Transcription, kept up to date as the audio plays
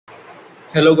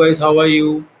Hello guys, how are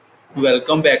you?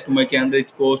 Welcome back to my channel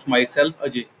Therichpost. Myself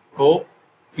Ajay. Hope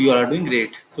you all are doing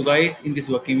great. So guys, in this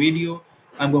working video,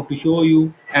 I'm going to show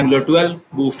you Angular 12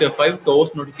 Bootstrap 5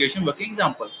 toast notification working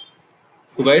example.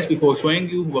 So guys, before showing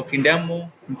you working demo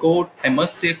and code, I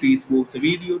must say please watch the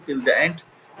video till the end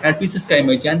and please subscribe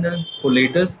my channel for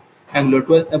latest Angular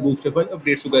 12 and Bootstrap 5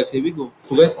 updates. So guys, here we go.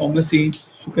 So guys, on the scene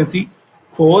you can see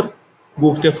 4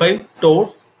 Bootstrap 5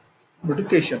 toast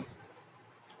notification.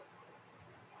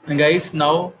 And guys,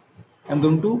 now I'm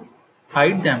going to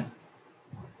hide them.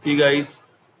 See guys,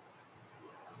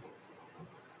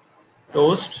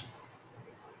 toast,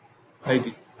 hide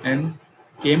it, and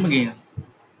came again.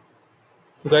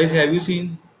 So guys, have you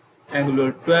seen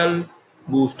Angular 12,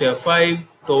 Bootstrap 5,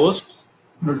 toast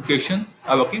notifications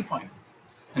are working fine.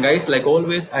 And guys, like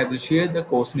always, I will share the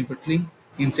code snippet link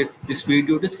inside this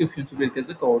video description so you will get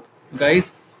the code.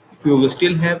 Guys, if you will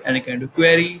still have any kind of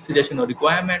query, suggestion or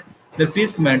requirement, then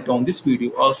please comment on this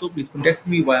video. Also, please contact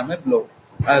me via my blog.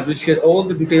 I will share all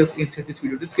the details inside this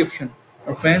video description.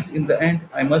 Our friends, in the end,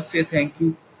 I must say thank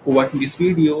you for watching this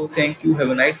video. Thank you. Have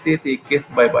a nice day. Take care.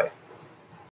 Bye bye.